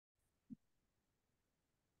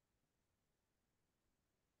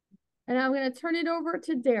And I'm going to turn it over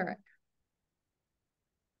to Derek.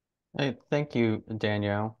 Hey, thank you,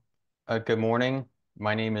 Danielle. Good morning.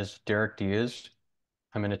 My name is Derek Diaz.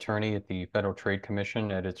 I'm an attorney at the Federal Trade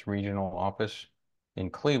Commission at its regional office in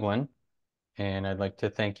Cleveland, and I'd like to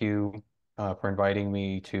thank you for inviting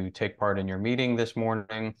me to take part in your meeting this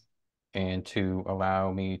morning and to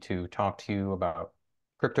allow me to talk to you about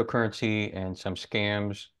cryptocurrency and some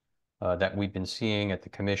scams that we've been seeing at the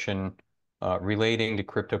Commission relating to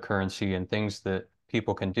cryptocurrency and things that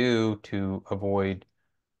people can do to avoid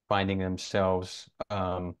finding themselves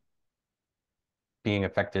being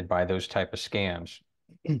affected by those type of scams.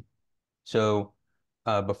 So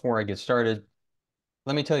before I get started,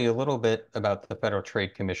 let me tell you a little bit about the Federal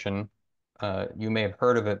Trade Commission. You may have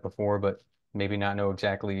heard of it before, but maybe not know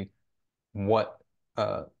exactly what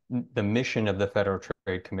the mission of the Federal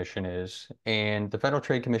Trade Commission is. And the Federal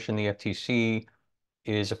Trade Commission, the FTC,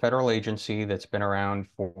 is a federal agency that's been around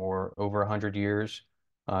for over 100 years.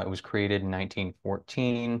 It was created in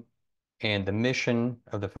 1914. And the mission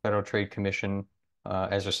of the Federal Trade Commission,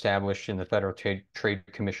 as established in the Federal Trade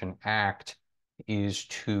Commission Act, is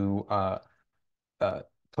to uh,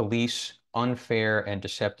 police unfair and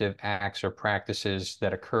deceptive acts or practices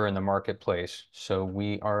that occur in the marketplace. So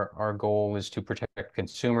our goal is to protect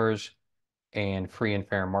consumers and free and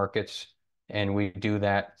fair markets, and we do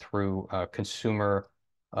that through consumer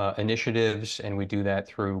initiatives, and we do that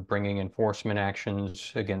through bringing enforcement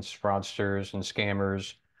actions against fraudsters and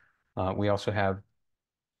scammers. We also have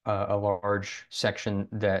a large section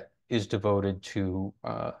that is devoted to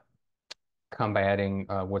combating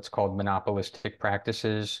what's called monopolistic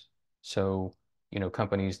practices. So,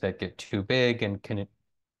 companies that get too big and can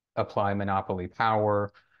apply monopoly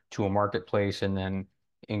power to a marketplace and then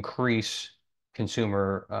increase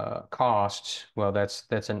consumer costs. Well,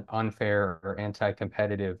 that's an unfair or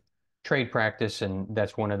anti-competitive trade practice, and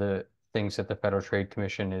that's one of the things that the Federal Trade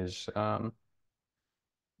Commission is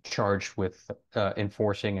charged with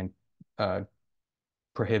enforcing and uh,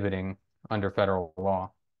 prohibiting under federal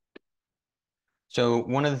law. So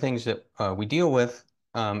one of the things that we deal with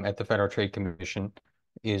at the Federal Trade Commission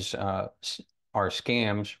is are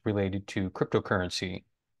scams related to cryptocurrency.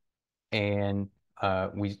 And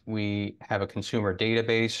we have a consumer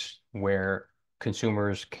database where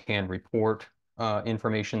consumers can report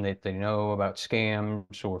information that they know about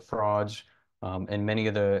scams or frauds. And many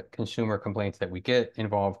of the consumer complaints that we get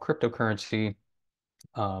involve cryptocurrency.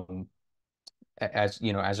 Um,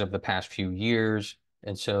 as of the past few years.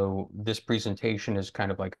 And so this presentation is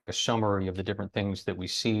kind of like a summary of the different things that we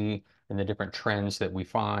see and the different trends that we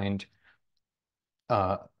find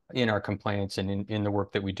uh, in our complaints and in the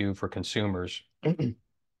work that we do for consumers. Let's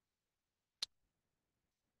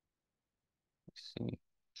see.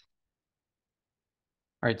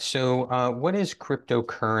 All right, so what is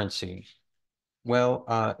cryptocurrency?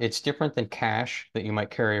 Well, it's different than cash that you might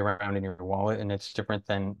carry around in your wallet, and it's different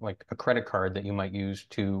than like a credit card that you might use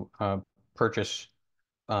to purchase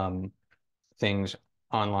um, things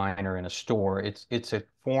online or in a store. It's a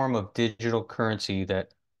form of digital currency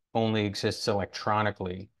that only exists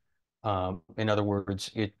electronically. In other words,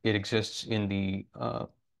 it exists in the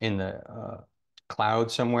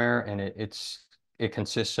cloud somewhere, and it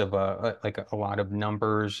consists of like a lot of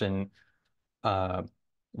numbers and uh,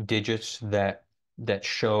 digits that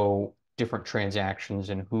show different transactions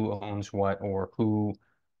and who owns what or who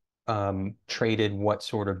traded what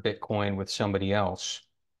sort of Bitcoin with somebody else.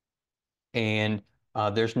 And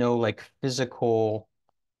there's no like physical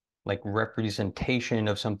like representation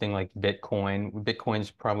of something like Bitcoin.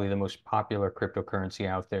 Bitcoin's probably the most popular cryptocurrency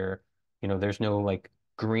out there. There's no like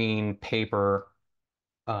green paper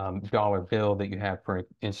dollar bill that you have, for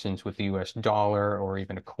instance, with the US dollar or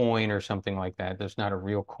even a coin or something like that. There's not a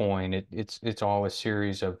real coin. It's all a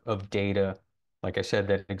series of data, like I said,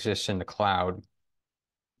 that exists in the cloud.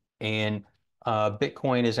 And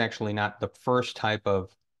Bitcoin is actually not the first type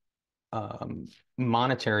of um,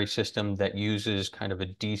 monetary system that uses kind of a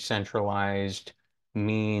decentralized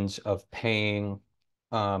means of paying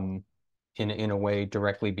um, in a way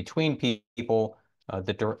directly between people.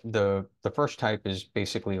 The first type is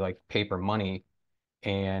basically like paper money,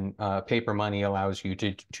 and paper money allows you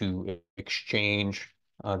to exchange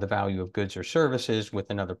the value of goods or services with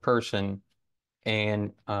another person.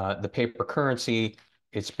 And the paper currency,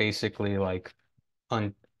 it's basically like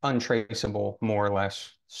un untraceable, more or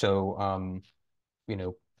less. So, you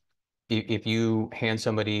know, if you hand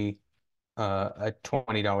somebody a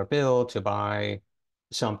 $20 bill to buy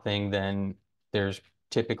something, then there's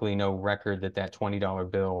typically no record that that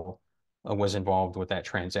 $20 bill was involved with that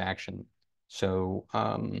transaction. So,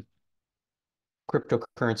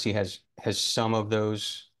 cryptocurrency has some of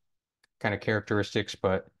those kind of characteristics,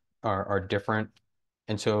 but are different.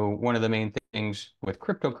 And so one of the main things with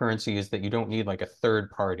cryptocurrency is that you don't need like a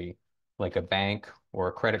third party, like a bank or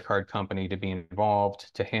a credit card company to be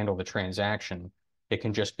involved to handle the transaction. It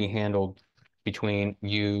can just be handled between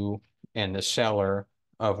you and the seller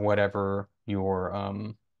of whatever you're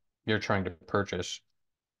trying to purchase.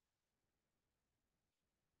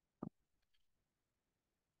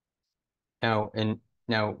 Now,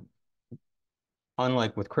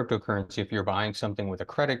 unlike with cryptocurrency, if you're buying something with a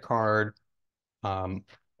credit card, um,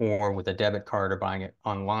 or with a debit card or buying it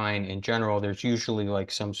online in general, there's usually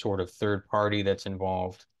like some sort of third party that's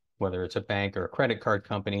involved, whether it's a bank or a credit card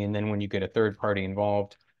company. And then when you get a third party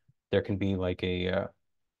involved, there can be like a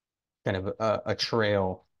kind of a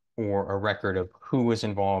trail or a record of who was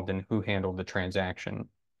involved and who handled the transaction.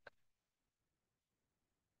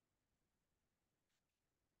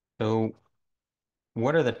 So,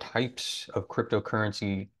 what are the types of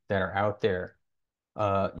cryptocurrency that are out there?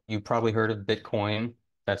 You've probably heard of Bitcoin.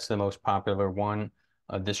 That's the most popular one.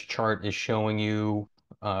 This chart is showing you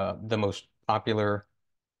the most popular,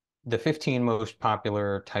 the 15 most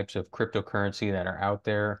popular types of cryptocurrency that are out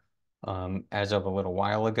there as of a little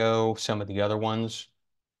while ago. Some of the other ones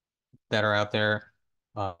that are out there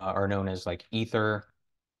are known as like Ether,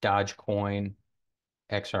 Dogecoin,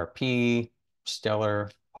 XRP,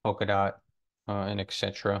 Stellar, Polkadot, and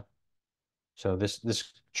etc. So this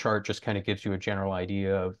chart just kind of gives you a general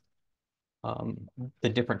idea of um, the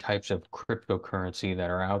different types of cryptocurrency that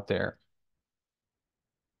are out there.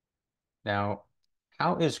 Now,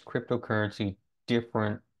 how is cryptocurrency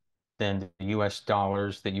different than the US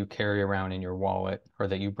dollars that you carry around in your wallet or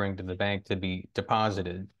that you bring to the bank to be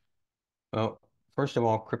deposited? Well, first of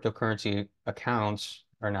all, cryptocurrency accounts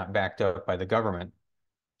are not backed up by the government.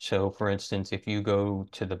 So, for instance, if you go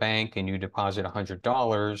to the bank and you deposit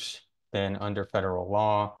 $100, then under federal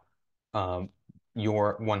law, um,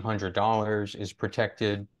 your $100 is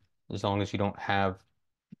protected as long as you don't have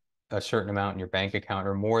a certain amount in your bank account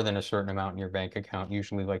or more than a certain amount in your bank account,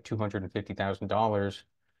 usually like $250,000.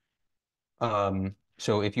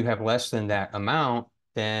 So if you have less than that amount,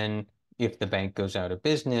 then if the bank goes out of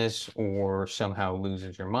business or somehow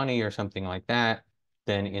loses your money or something like that,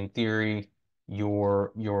 then in theory,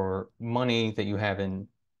 your money that you have in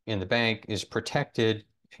the bank is protected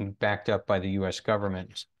and backed up by the US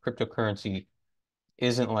government. Cryptocurrency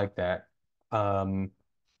isn't like that. Um,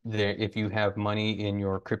 if you have money in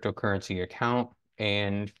your cryptocurrency account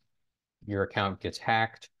and your account gets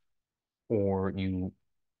hacked, or you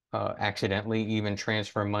accidentally even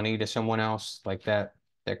transfer money to someone else like that,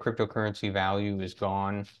 that cryptocurrency value is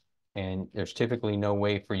gone, and there's typically no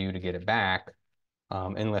way for you to get it back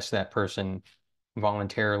unless that person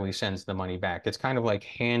voluntarily sends the money back. It's kind of like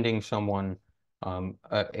handing someone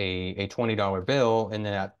a $20 bill and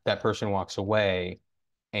that person walks away,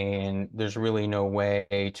 and there's really no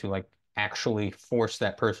way to like actually force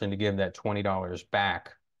that person to give that $20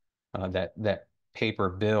 back, that paper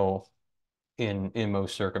bill in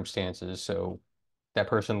most circumstances. So that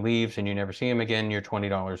person leaves and you never see him again, your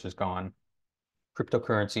 $20 is gone.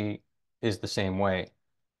 Cryptocurrency is the same way.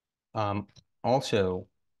 Um, Also,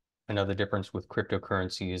 another difference with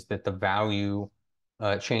cryptocurrency is that the value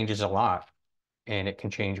changes a lot and it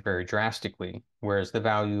can change very drastically. Whereas the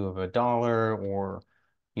value of a dollar or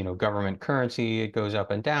government currency, it goes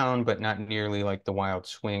up and down, but not nearly like the wild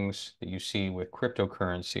swings that you see with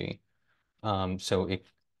cryptocurrency. So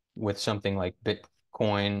with something like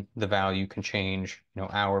Bitcoin, the value can change,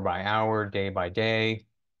 hour by hour, day by day,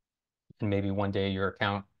 and maybe one day your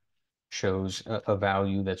account shows a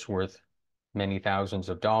value that's worth many thousands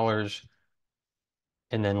of dollars,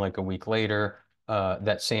 and then like a week later,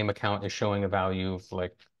 that same account is showing a value of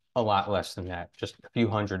like a lot less than that, just a few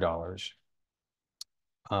 $100s.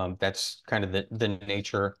 That's kind of the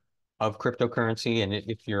nature of cryptocurrency, and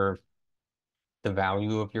if the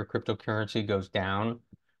value of your cryptocurrency goes down,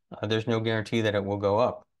 there's no guarantee that it will go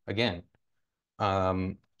up again.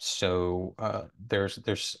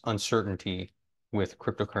 There's uncertainty with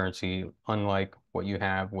cryptocurrency, unlike what you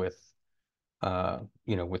have with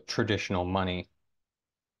traditional money.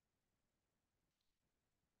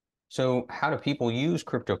 So how do people use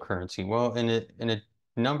cryptocurrency? Well, in a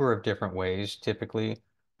number of different ways. Typically,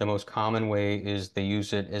 the most common way is they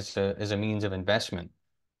use it as a means of investment.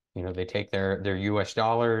 They take their US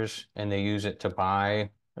dollars and they use it to buy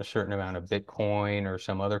a certain amount of Bitcoin or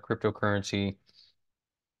some other cryptocurrency,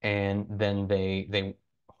 and then they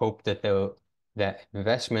hope that that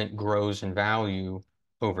investment grows in value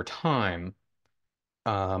over time.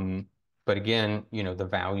 But again, the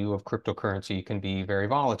value of cryptocurrency can be very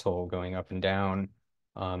volatile, going up and down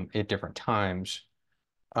at different times.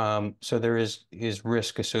 So there is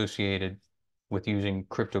risk associated with using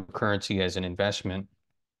cryptocurrency as an investment.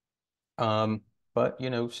 Um, but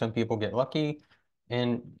some people get lucky,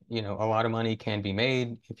 and a lot of money can be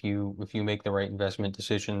made if you make the right investment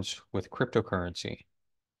decisions with cryptocurrency.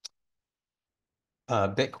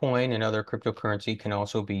 Bitcoin and other cryptocurrency can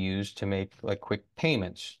also be used to make like quick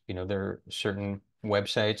payments. There are certain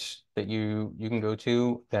websites that you can go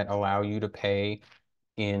to that allow you to pay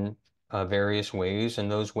in various ways, and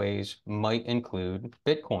those ways might include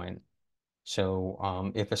Bitcoin.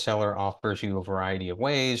 So if a seller offers you a variety of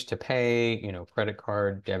ways to pay, credit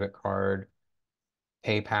card, debit card,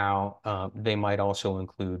 PayPal, they might also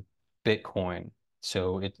include Bitcoin.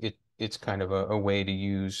 So it's kind of a way to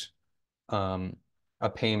use um, a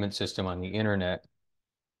payment system on the internet.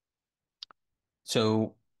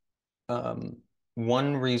 So um,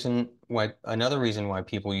 another reason why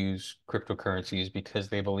people use cryptocurrency is because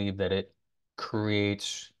they believe that it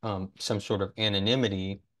creates some sort of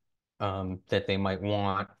anonymity that they might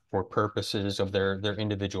want for purposes of their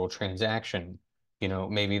individual transaction.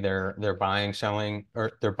 Maybe they're buying something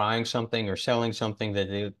or selling something that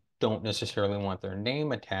they don't necessarily want their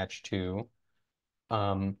name attached to.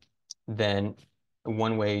 Um, then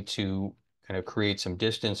one way to kind of create some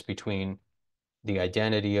distance between the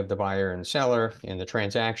identity of the buyer and seller and the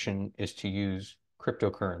transaction is to use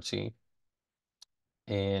cryptocurrency.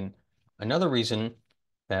 And another reason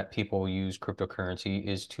that people use cryptocurrency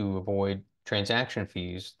is to avoid transaction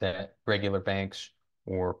fees that regular banks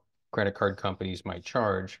or credit card companies might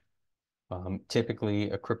charge. Typically,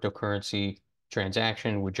 a cryptocurrency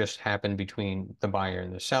transaction would just happen between the buyer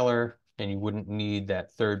and the seller, and you wouldn't need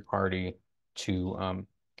that third party to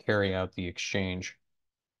carry out the exchange.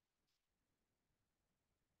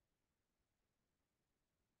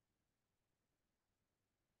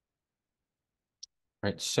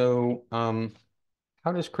 Right. So,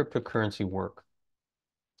 how does cryptocurrency work?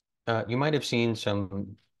 You might have seen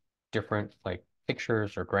some different like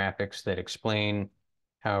pictures or graphics that explain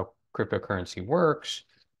how cryptocurrency works.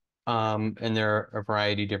 And there are a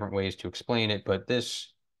variety of different ways to explain it, but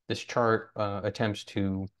this chart attempts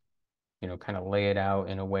to, kind of lay it out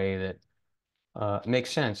in a way that makes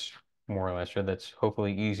sense, more or less, or that's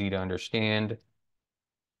hopefully easy to understand.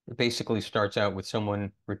 It basically starts out with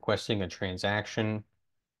someone requesting a transaction,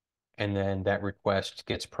 and then that request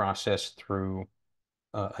gets processed through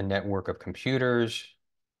a network of computers,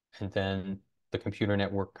 and then the computer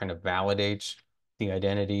network kind of validates the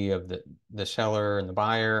identity of the seller and the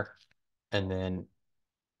buyer, and then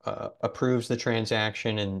approves the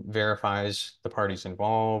transaction and verifies the parties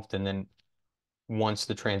involved. And then once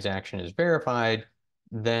the transaction is verified,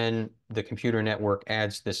 then the computer network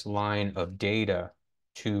adds this line of data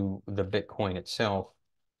to the Bitcoin itself,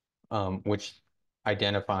 which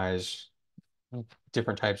identifies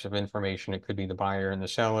different types of information. It could be the buyer and the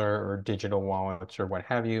seller, or digital wallets, or what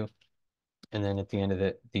have you. And then at the end of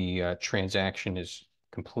it, the transaction is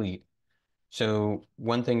complete. So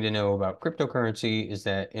one thing to know about cryptocurrency is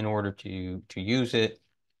that in order to use it,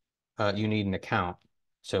 you need an account.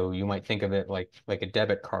 So you might think of it like a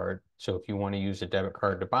debit card. So if you want to use a debit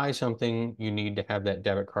card to buy something, you need to have that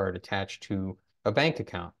debit card attached to a bank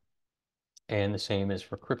account. And the same is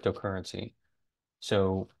for cryptocurrency.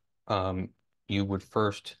 So um, you would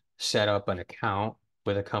first set up an account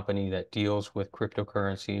with a company that deals with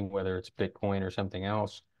cryptocurrency, whether it's Bitcoin or something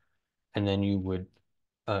else, and then you would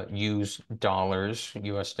use dollars,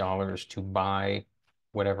 US dollars, to buy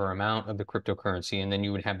whatever amount of the cryptocurrency, and then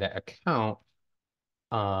you would have that account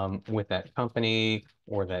with that company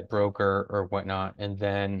or that broker or whatnot, and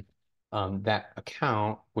then that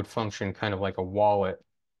account would function kind of like a wallet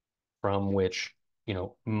from which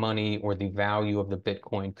money or the value of the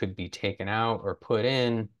Bitcoin could be taken out or put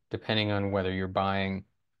in, depending on whether you're buying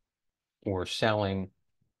or selling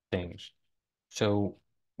things. So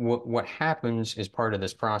what happens as part of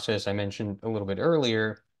this process I mentioned a little bit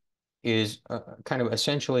earlier is kind of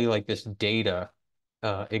essentially like this data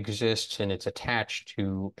exists and it's attached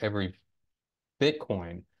to every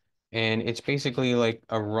Bitcoin. And it's basically like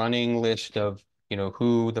a running list of,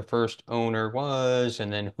 who the first owner was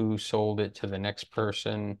and then who sold it to the next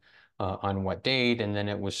person on what date, and then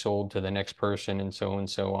it was sold to the next person and so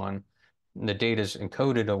on. And the data is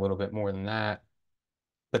encoded a little bit more than that,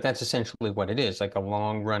 but that's essentially what it is, like a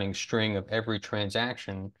long running string of every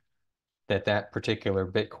transaction that particular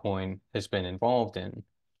Bitcoin has been involved in.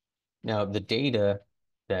 Now, the data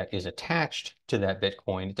that is attached to that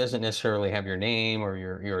Bitcoin, it doesn't necessarily have your name or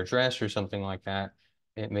your address or something like that.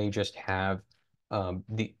 It may just have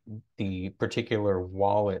the particular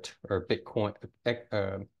wallet or Bitcoin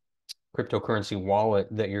cryptocurrency wallet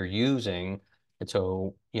that you're using, And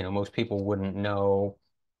so, most people wouldn't know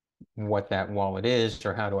what that wallet is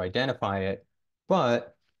or how to identify it.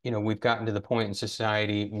 But, we've gotten to the point in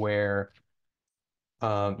society where,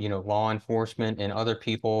 law enforcement and other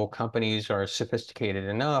people, companies are sophisticated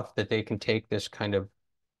enough that they can take this kind of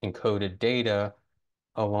encoded data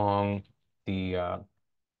along the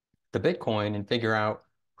Bitcoin and figure out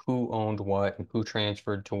who owned what and who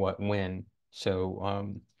transferred to what when.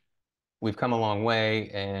 So we've come a long way,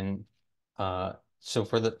 and so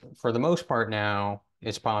for the most part now,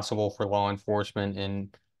 it's possible for law enforcement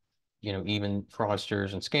and even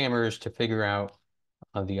fraudsters and scammers to figure out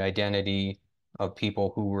the identity of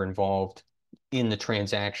people who were involved in the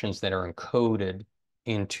transactions that are encoded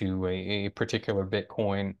into a particular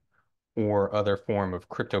Bitcoin or other form of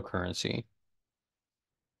cryptocurrency.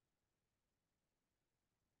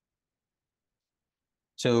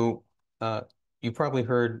 So uh, you probably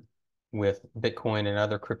heard with Bitcoin and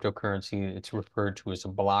other cryptocurrency, it's referred to as a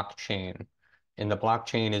blockchain. And the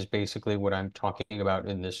blockchain is basically what I'm talking about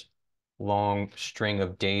in this long string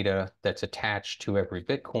of data that's attached to every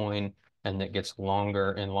Bitcoin and that gets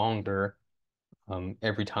longer and longer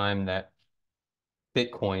every time that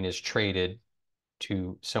Bitcoin is traded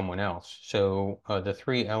to someone else. So the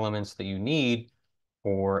three elements that you need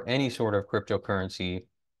for any sort of cryptocurrency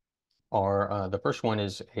are the first one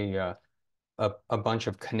is a bunch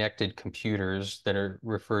of connected computers that are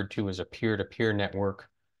referred to as a peer-to-peer network.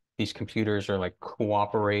 These computers are like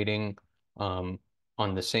cooperating um,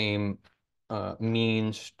 on the same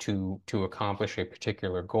means to accomplish a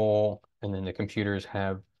particular goal, and then the computers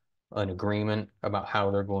have an agreement about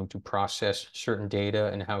how they're going to process certain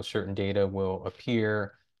data and how certain data will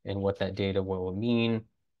appear and what that data will mean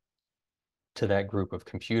to that group of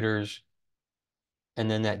computers.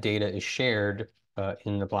 And then that data is shared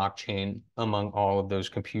in the blockchain among all of those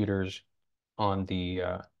computers on the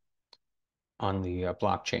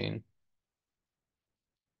blockchain.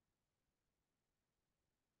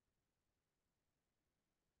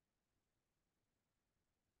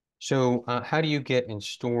 So how do you get and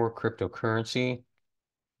store cryptocurrency?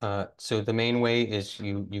 So the main way is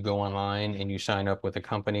you go online and you sign up with a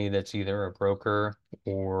company that's either a broker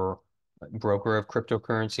or broker of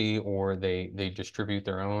cryptocurrency, or they distribute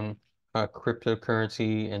their own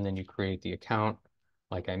cryptocurrency, and then you create the account,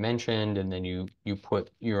 like I mentioned, and then you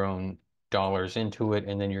put your own dollars into it,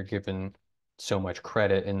 and then you're given so much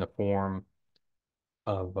credit in the form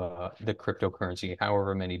of the cryptocurrency,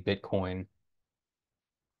 however many Bitcoin.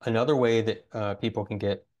 Another way that people can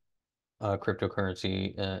get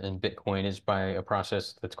cryptocurrency and Bitcoin is by a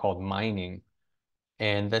process that's called mining.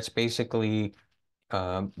 And that's basically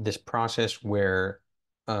this process where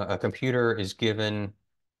a computer is given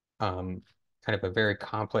um, kind of a very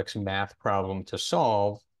complex math problem to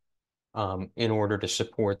solve in order to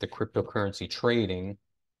support the cryptocurrency trading.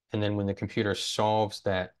 And then when the computer solves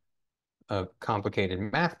that complicated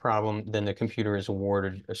math problem, then the computer is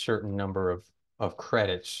awarded a certain number of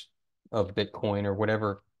credits of Bitcoin or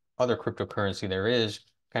whatever other cryptocurrency there is,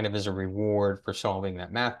 kind of as a reward for solving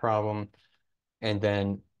that math problem. And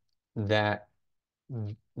then that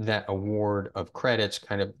that award of credits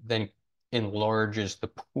kind of then enlarges the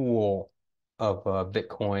pool of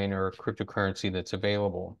Bitcoin or cryptocurrency that's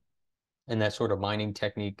available. And that sort of mining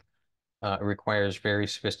technique requires very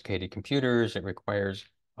sophisticated computers. It requires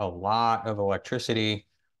a lot of electricity.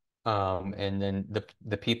 And then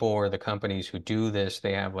the people or the companies who do this,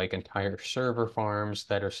 they have like entire server farms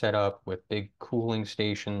that are set up with big cooling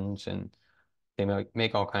stations, and they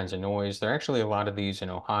make all kinds of noise. There are actually a lot of these in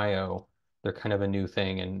Ohio. They're kind of a new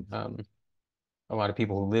thing, and a lot of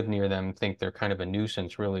people who live near them think they're kind of a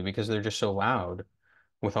nuisance, really, because they're just so loud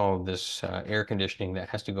with all of this air conditioning that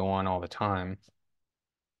has to go on all the time.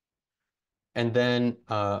 And then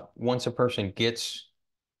once a person gets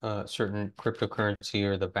certain cryptocurrency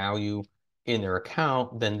or the value in their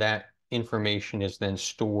account, then that information is then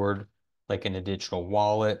stored like in a digital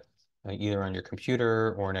wallet, either on your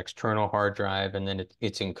computer or an external hard drive, and then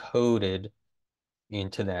it's encoded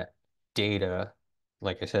into that data,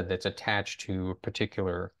 like I said, that's attached to a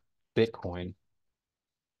particular Bitcoin.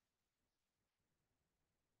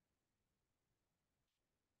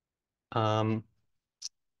 Um,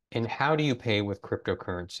 and how do you pay with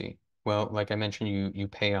cryptocurrency? Well, like I mentioned, you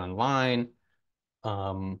pay online.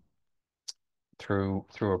 Um, through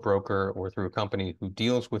a broker or through a company who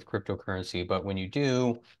deals with cryptocurrency. But when you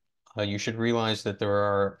do, you should realize that there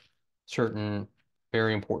are certain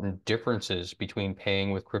very important differences between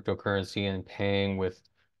paying with cryptocurrency and paying with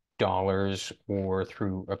dollars or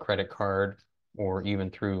through a credit card or even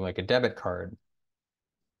through like a debit card.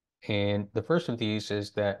 And the first of these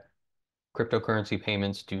is that cryptocurrency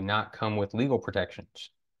payments do not come with legal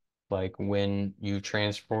protections. Like when you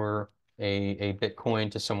transfer a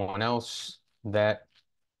Bitcoin to someone else, that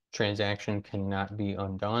transaction cannot be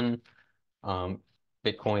undone. Um,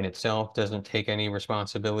 Bitcoin itself doesn't take any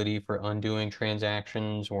responsibility for undoing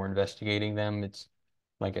transactions or investigating them. It's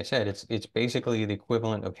like I said, it's basically the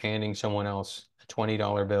equivalent of handing someone else a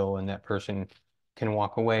 $20 bill and that person can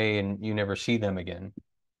walk away and you never see them again.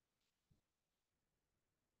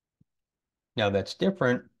 Now that's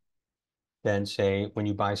different than say when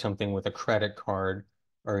you buy something with a credit card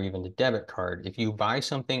or even a debit card. If you buy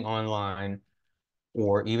something online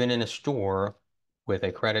or even in a store with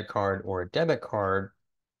a credit card or a debit card,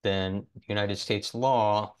 then United States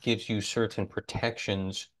law gives you certain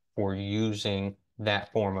protections for using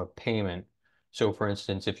that form of payment. So, for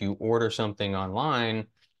instance, if you order something online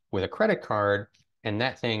with a credit card and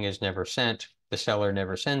that thing is never sent, the seller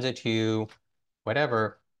never sends it to you,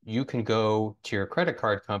 whatever, you can go to your credit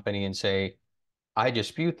card company and say, I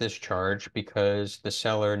dispute this charge because the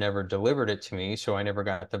seller never delivered it to me, so I never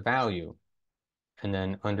got the value. And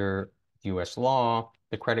then under US law,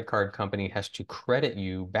 the credit card company has to credit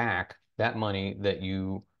you back that money that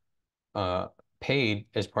you uh, paid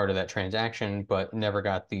as part of that transaction, but never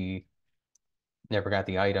got the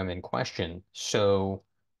item in question. So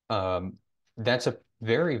um, that's a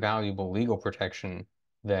very valuable legal protection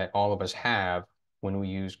that all of us have when we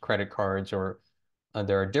use credit cards, or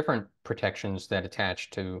there are different protections that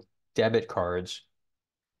attach to debit cards.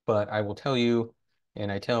 But I will tell you,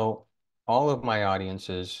 and I tell all of my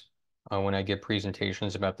audiences when I give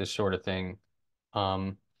presentations about this sort of thing,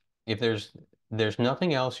 um, if there's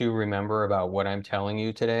nothing else you remember about what I'm telling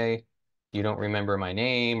you today, you don't remember my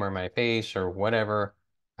name or my face or whatever,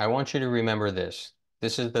 I want you to remember this.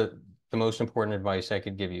 This is the most important advice I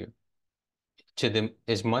could give you. To the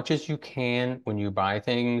as much as you can when you buy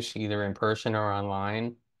things, either in person or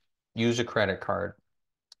online, use a credit card.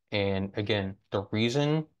 And again, the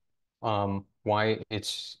reason why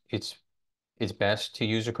it's best to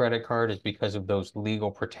use a credit card is because of those legal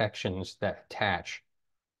protections that attach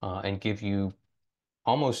and give you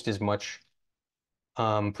almost as much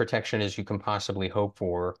protection as you can possibly hope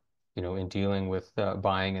for, in dealing with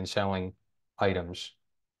buying and selling items.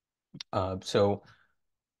 So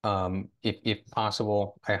if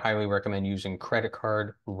possible, I highly recommend using credit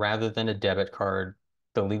card rather than a debit card.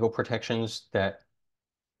 The legal protections that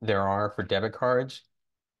there are for debit cards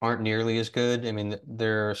aren't nearly as good. I mean,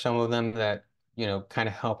 there are some of them that, kind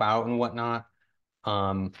of help out and whatnot.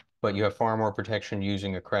 Um, but you have far more protection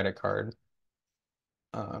using a credit card.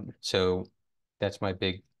 So that's my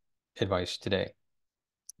big advice today.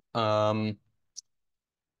 Um,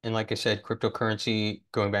 and like I said,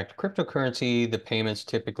 going back to cryptocurrency, the payments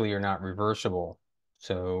typically are not reversible.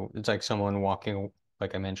 So it's like someone walking,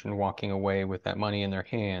 like I mentioned, walking away with that money in their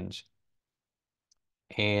hands.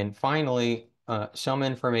 And finally, some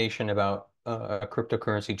information about a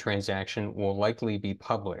cryptocurrency transaction will likely be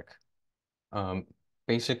public. Um,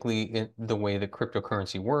 Basically, the way the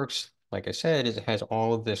cryptocurrency works, like I said, is it has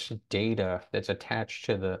all of this data that's attached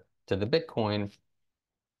to the Bitcoin,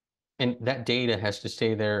 and that data has to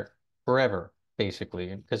stay there forever,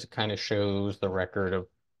 basically, because it kind of shows the record of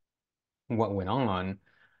what went on.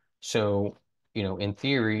 So, in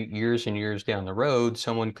theory, years and years down the road,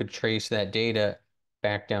 someone could trace that data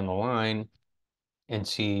back down the line and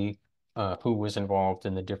see who was involved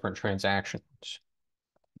in the different transactions.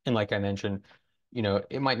 And like I mentioned,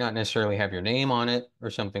 it might not necessarily have your name on it or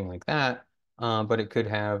something like that, but it could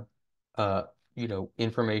have, uh,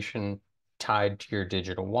 information tied to your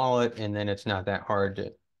digital wallet, and then it's not that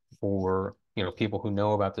hard for, people who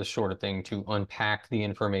know about this sort of thing to unpack the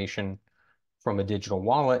information from a digital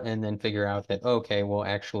wallet and then figure out that, okay, well,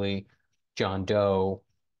 actually, John Doe,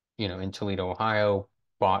 in Toledo, Ohio,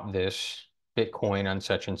 bought this Bitcoin on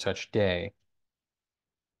such and such day.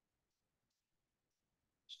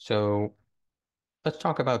 So let's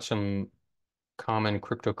talk about some common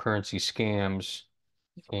cryptocurrency scams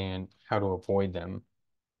and how to avoid them.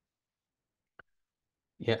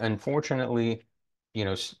 Yeah, unfortunately,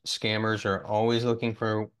 scammers are always looking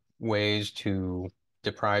for ways to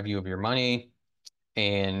deprive you of your money.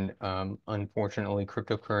 And unfortunately,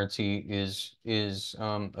 cryptocurrency is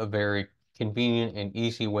a very convenient and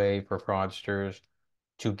easy way for fraudsters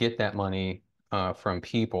to get that money from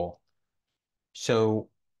people. So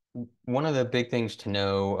one of the big things to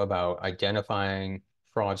know about identifying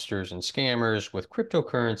fraudsters and scammers with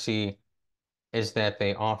cryptocurrency is that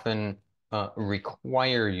they often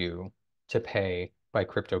require you to pay by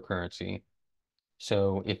cryptocurrency.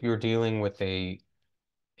 So if you're dealing with a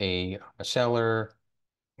seller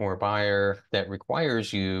or a buyer that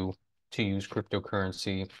requires you to use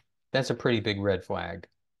cryptocurrency, that's a pretty big red flag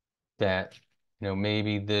that,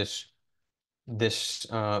 maybe this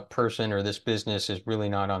person or this business is really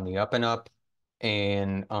not on the up and up,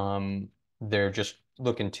 and they're just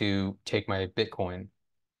looking to take my Bitcoin.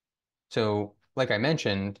 So, like I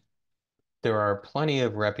mentioned, there are plenty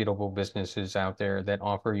of reputable businesses out there that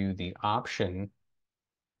offer you the option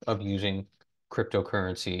of using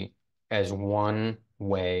cryptocurrency as one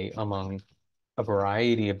way among a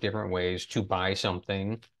variety of different ways to buy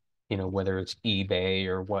something, whether it's eBay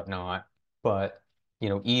or whatnot. But,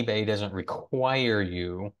 eBay doesn't require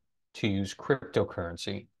you to use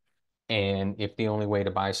cryptocurrency. And if the only way to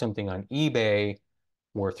buy something on eBay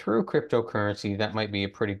were through cryptocurrency, that might be a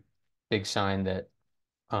pretty big sign that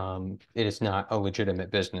it is not a legitimate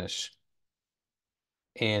business.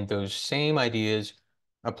 And those same ideas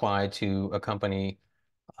apply to a company.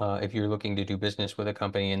 If you're looking to do business with a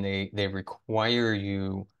company and they require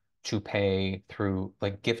you to pay through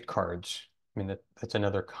like gift cards. I mean, that's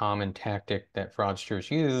another common tactic that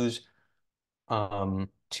fraudsters use,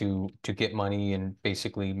 to get money and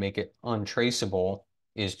basically make it untraceable,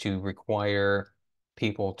 is to require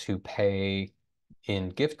people to pay in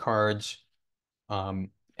gift cards, um,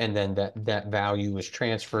 and then that value is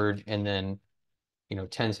transferred, and then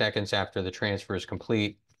 10 seconds after the transfer is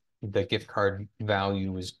complete, the gift card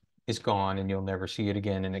value is gone and you'll never see it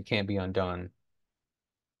again and it can't be undone.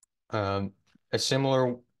 Um, a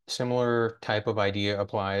similar type of idea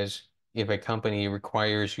applies if a company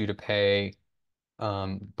requires you to pay,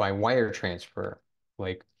 by wire transfer.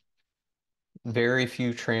 Like very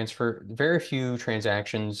few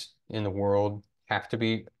transactions in the world have to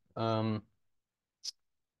be um,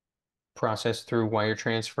 processed through wire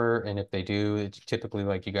transfer, and if they do, it's typically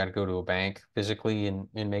like you got to go to a bank physically and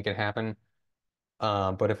make it happen.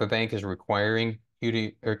 But if a bank is requiring you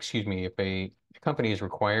to, or excuse me, if a company is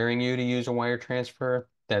requiring you to use a wire transfer,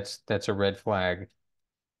 that's a red flag,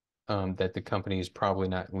 that the company is probably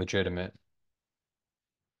not legitimate.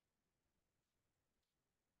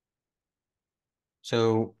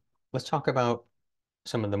 So let's talk about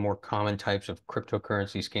some of the more common types of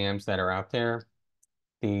cryptocurrency scams that are out there.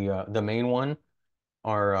 The main one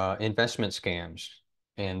are investment scams,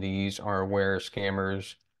 and these are where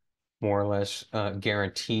scammers more or less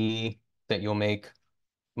guarantee that you'll make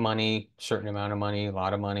money, certain amount of money, a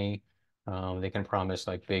lot of money. They can promise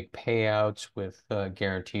like big payouts with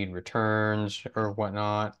guaranteed returns or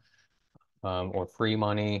whatnot, or free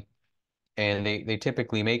money. And they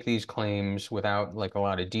typically make these claims without like a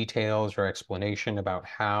lot of details or explanation about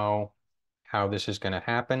how this is going to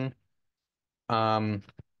happen. Um,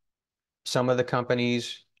 some of the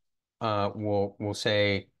companies will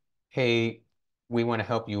say, "Hey, we want to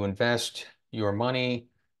help you invest your money,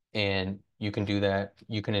 and you can do that.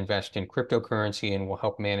 You can invest in cryptocurrency, and we'll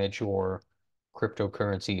help manage your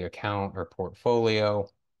cryptocurrency account or portfolio."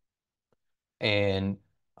 And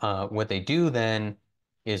what they do then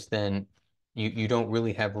is then you don't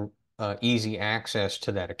really have easy access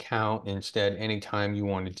to that account. Instead, anytime you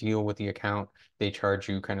want to deal with the account, they charge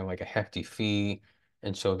you kind of like a hefty fee.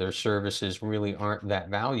 And so their services really aren't that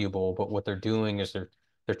valuable. But what they're doing is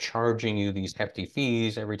they're charging you these hefty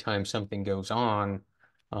fees every time something goes on,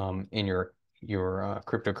 in your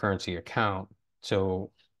cryptocurrency account.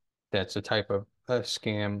 So that's a type of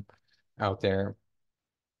scam out there.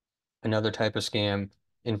 Another type of scam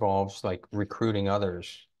involves like recruiting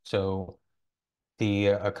others. So the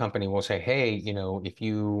a company will say, "Hey,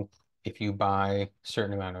 if you buy a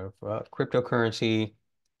certain amount of cryptocurrency,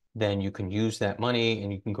 then you can use that money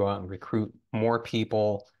and you can go out and recruit more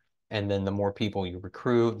people. And then the more people you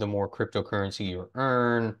recruit, the more cryptocurrency you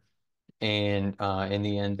earn. And in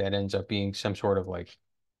the end, that ends up being some sort of like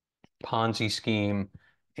Ponzi scheme,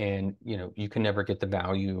 and you can never get the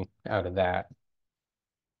value out of that.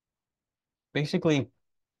 Basically,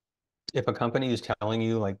 if a company is telling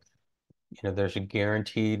you like, there's a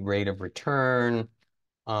guaranteed rate of return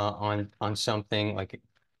on something, like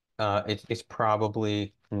it's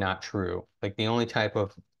probably not true. Like the only type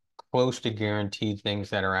of close to guaranteed things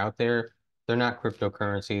that are out there, they're not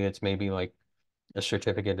cryptocurrency. It's maybe like a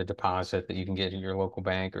certificate of deposit that you can get at your local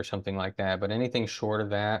bank or something like that. But anything short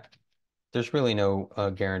of that, there's really no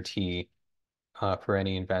guarantee for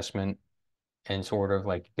any investment. And sort of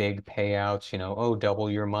like big payouts, oh,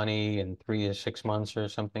 double your money in 3 to 6 months or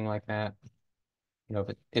something like that.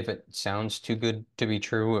 If it sounds too good to be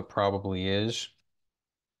true, it probably is.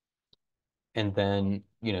 And then,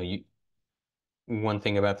 one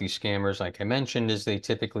thing about these scammers, like I mentioned, is they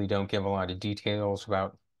typically don't give a lot of details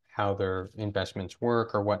about how their investments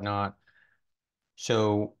work or whatnot.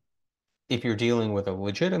 So if you're dealing with a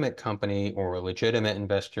legitimate company or a legitimate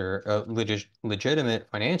investor, a legitimate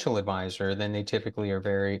financial advisor, then they typically are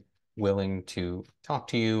very willing to talk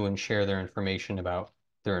to you and share their information about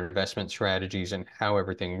their investment strategies and how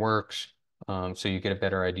everything works. So you get a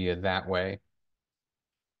better idea that way.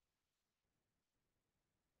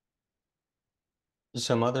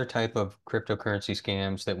 Some other type of cryptocurrency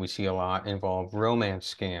scams that we see a lot involve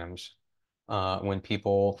romance scams. When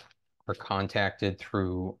people are contacted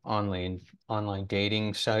through online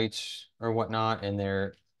dating sites or whatnot, and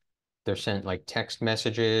they're sent like text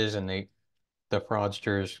messages, and the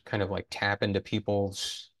fraudsters kind of like tap into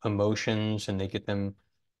people's emotions, and they get them,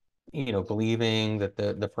 believing that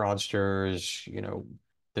the fraudster is,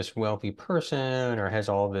 this wealthy person or has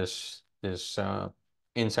all this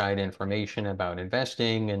inside information about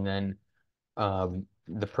investing, and then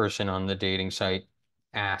the person on the dating site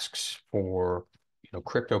asks for,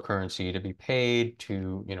 cryptocurrency to be paid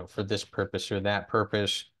to, for this purpose or that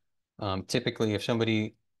purpose. Typically, if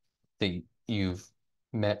somebody that you've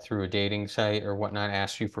met through a dating site or whatnot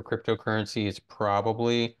asks you for cryptocurrency, it's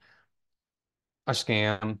probably a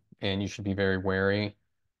scam, and you should be very wary.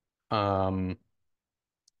 Um,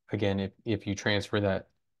 again, if you transfer that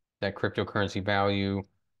cryptocurrency value,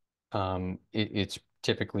 it's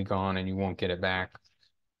typically gone and you won't get it back.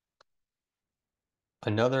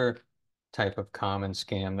 Another type of common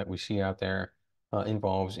scam that we see out there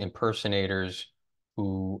involves impersonators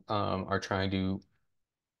who are trying to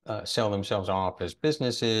sell themselves off as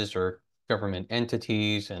businesses or government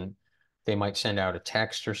entities, and they might send out a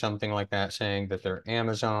text or something like that saying that they're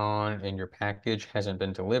Amazon and your package hasn't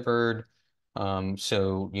been delivered.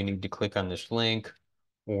 So you need to click on this link,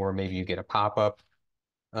 or maybe you get a pop-up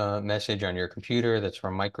message on your computer that's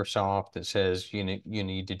from Microsoft that says you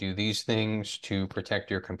need to do these things to protect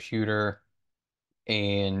your computer.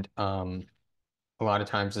 And a lot of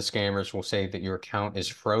times the scammers will say that your account is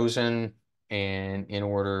frozen, and in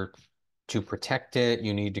order to protect it,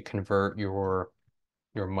 you need to convert your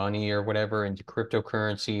money or whatever into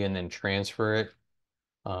cryptocurrency and then transfer it.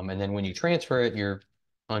 And then when you transfer it, you're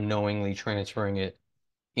unknowingly transferring it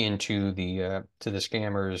into the to the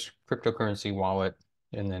scammer's cryptocurrency wallet,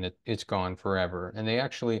 and then it's gone forever. And there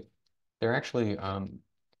are actually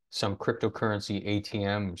some cryptocurrency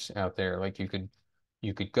ATMs out there. Like you could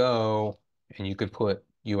go and you could put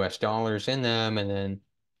US dollars in them, and then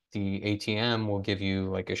the ATM will give you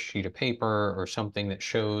like a sheet of paper or something that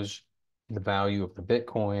shows the value of the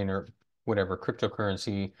Bitcoin or whatever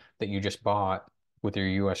cryptocurrency that you just bought with your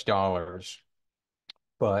US dollars.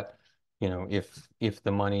 But, if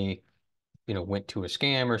the money, went to a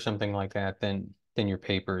scam or something like that, then your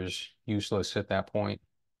paper's useless at that point.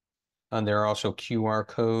 And there are also QR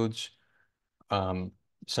codes. Um,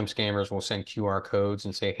 some scammers will send QR codes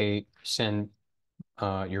and say, "Hey, send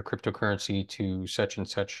your cryptocurrency to such and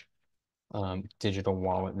such digital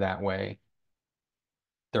wallet that way."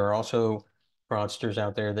 There are also fraudsters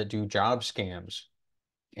out there that do job scams,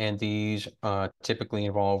 and these typically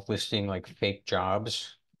involve listing like fake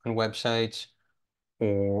jobs on websites,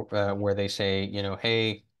 or where they say,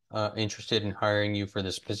 hey, interested in hiring you for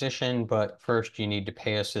this position, but first you need to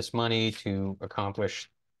pay us this money to accomplish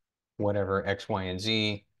whatever X, Y, and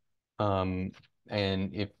Z. Um,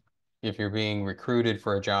 and if you're being recruited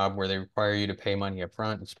for a job where they require you to pay money up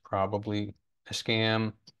front, it's probably a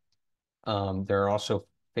scam. There are also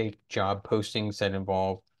fake job postings that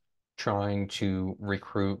involve trying to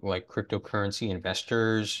recruit like cryptocurrency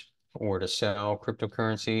investors or to sell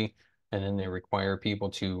cryptocurrency, and then they require people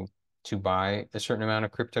to buy a certain amount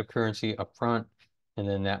of cryptocurrency up front, and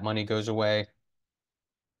then that money goes away.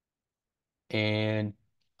 And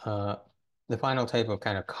uh, the final type of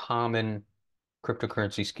kind of common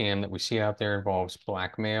cryptocurrency scam that we see out there involves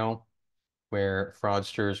blackmail, where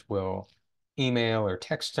fraudsters will email or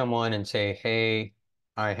text someone and say, "Hey,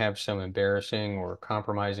 I have some embarrassing or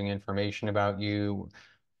compromising information about you,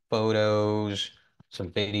 photos, some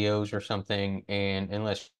videos or something, and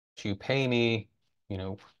unless you pay me,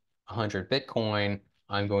 100 Bitcoin,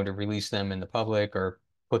 I'm going to release them in the public or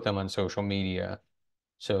put them on social media."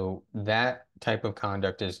 So that type of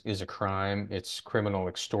conduct is a crime. It's criminal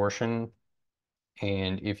extortion.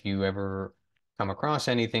 And if you ever come across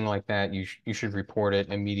anything like that, you should report it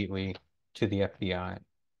immediately to the FBI.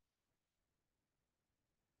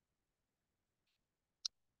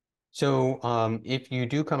 So if you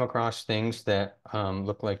do come across things that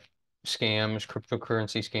look like scams,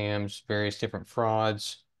 cryptocurrency scams, various different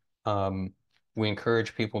frauds, um, we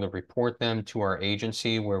encourage people to report them to our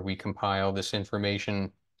agency, where we compile this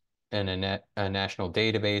information in a national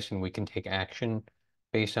database, and we can take action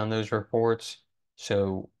based on those reports.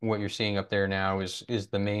 So what you're seeing up there now is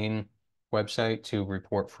the main website to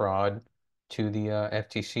report fraud to the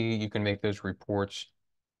FTC. You can make those reports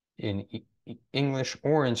in English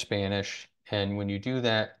or in Spanish. And when you do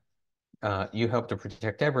that, you help to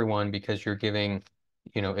protect everyone because you're giving,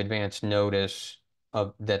 advance notice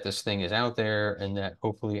of that this thing is out there and that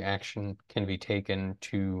hopefully action can be taken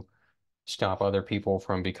to stop other people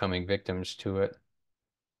from becoming victims to it.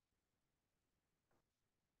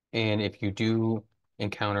 And if you do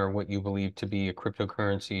encounter what you believe to be a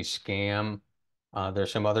cryptocurrency scam,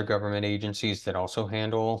 there's some other government agencies that also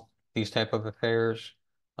handle these type of affairs.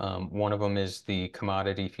 One of them is the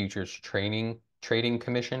Commodity Futures Trading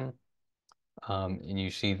Commission. And you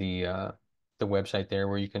see the website there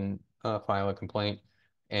where you can file a complaint.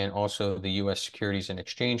 And also the U.S. Securities and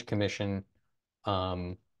Exchange Commission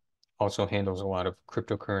um, also handles a lot of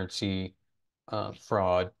cryptocurrency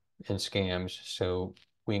fraud and scams. So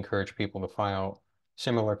we encourage people to file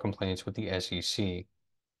similar complaints with the SEC.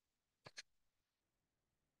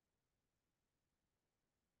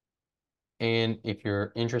 And if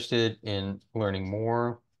you're interested in learning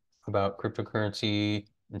more about cryptocurrency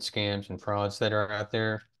and scams and frauds that are out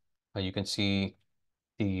there, you can see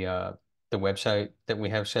the uh, the website that we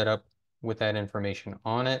have set up with that information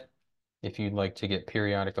on it. If you'd like to get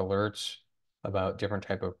periodic alerts about different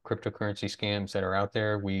type of cryptocurrency scams that are out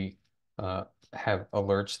there, we uh, have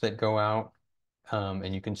alerts that go out,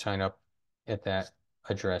 and you can sign up at that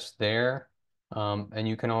address there. And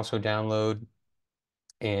you can also download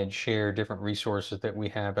and share different resources that we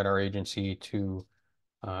have at our agency to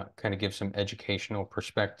kind of give some educational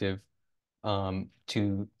perspective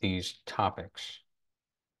to these topics.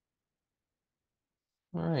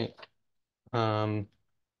 All right. Um,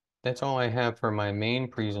 that's all I have for my main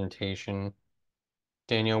presentation.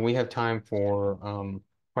 Daniel, we have time for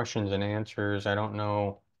questions and answers. I don't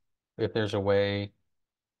know if there's a way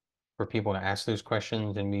for people to ask those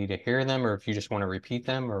questions and me to hear them, or if you just want to repeat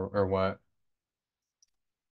them or what.